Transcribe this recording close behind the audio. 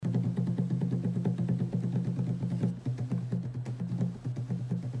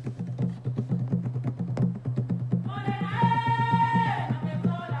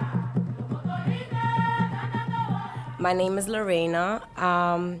My name is Lorena.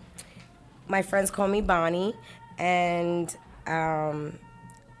 My friends call me Bonnie, and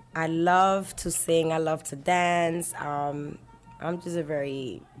I love to sing. I love to dance. I'm just a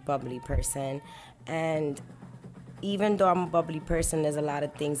very bubbly person, and even though I'm a bubbly person, there's a lot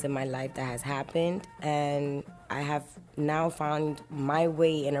of things in my life that has happened, and I have now found my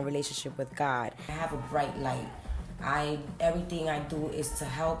way in a relationship with God. I have a bright light. Everything I do is to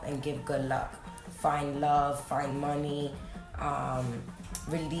help and give good luck. Find love, find money,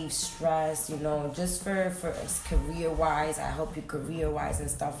 relieve stress, just for career-wise. I help you career-wise and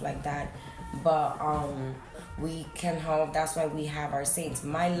stuff like that. But we can help. That's why we have our saints.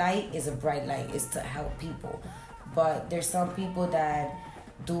 My light is a bright light. It's to help people. But there's some people that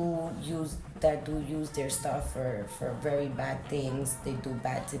do use their stuff for very bad things. They do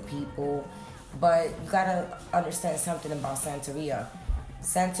bad to people. But you gotta understand something about Santeria.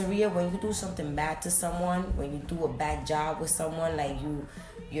 Santeria, when you do something bad to someone, when you do a bad job with someone, like you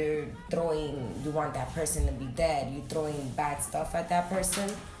want that person to be dead, you're throwing bad stuff at that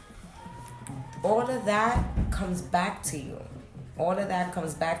person, all of that comes back to you. All of that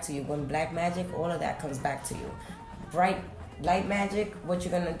comes back to you. When black magic, all of that comes back to you. Bright light magic, what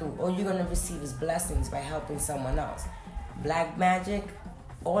you're gonna do? All you're gonna receive is blessings by helping someone else. Black magic,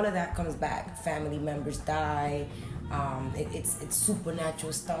 all of that comes back. Family members die. It's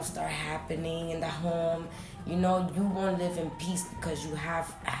supernatural stuff start happening in the home. You won't live in peace because you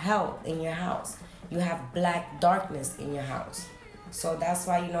have hell in your house. You have black darkness in your house. So that's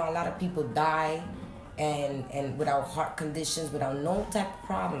why a lot of people die and without heart conditions, without no type of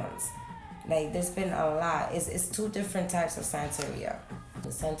problems. Like, there's been a lot. It's two different types of Santeria. The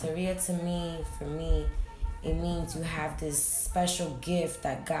Santeria, for me, it means you have this special gift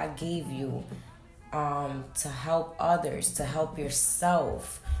that God gave you to help others, to help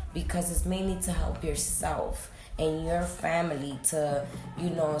yourself, because it's mainly to help yourself and your family. To,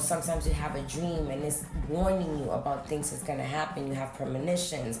 sometimes you have a dream and it's warning you about things that's going to happen. You have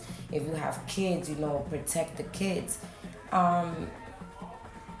premonitions. If you have kids, protect the kids.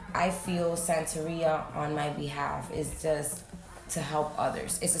 I feel Santeria on my behalf is just to help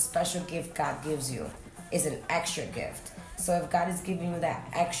others. It's a special gift God gives you. It's an extra gift. So if God is giving you that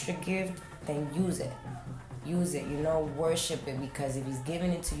extra gift, then use it. Use it, worship it, because if He's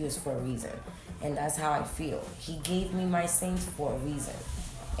giving it to you, it's for a reason. And that's how I feel. He gave me my saints for a reason.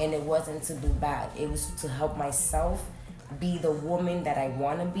 And it wasn't to do bad. It was to help myself be the woman that I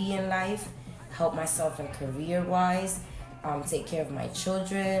want to be in life, help myself in career-wise, take care of my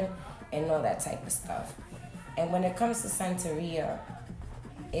children, and all that type of stuff. And when it comes to Santeria,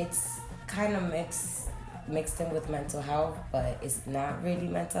 it's kind of mixed in with mental health, but it's not really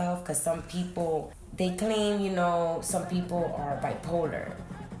mental health, because some people, they claim, some people are bipolar.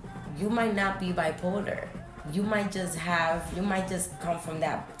 You might not be bipolar. You might just come from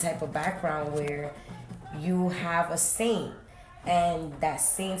that type of background where you have a saint, and that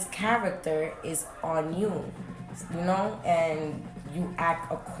saint's character is on you, and you act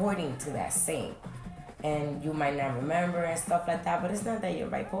according to that saint. And you might not remember and stuff like that, but it's not that you're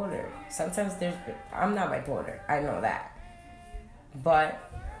bipolar. Sometimes I'm not bipolar, I know that. But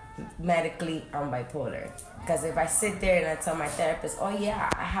medically, I'm bipolar. Because if I sit there and I tell my therapist, oh yeah,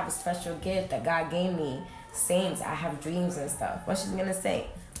 I have a special gift that God gave me, saints, I have dreams and stuff, what she's gonna say?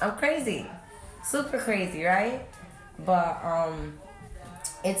 I'm crazy. Super crazy, right? But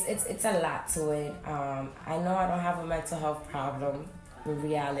it's a lot to it. I know I don't have a mental health problem in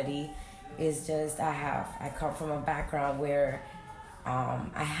reality. It's just I come from a background where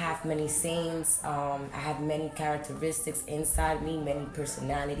I have many saints. I have many characteristics inside me, many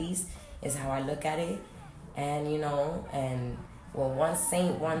personalities is how I look at it. And and when one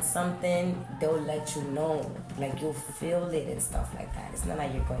saint wants something, they'll let you know, like you'll feel it and stuff like that. It's not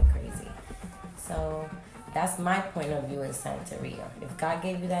like you're going crazy. So that's my point of view in Santeria. If God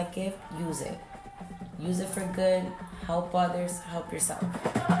gave you that gift, use it. Use it for good. Help others. Help yourself.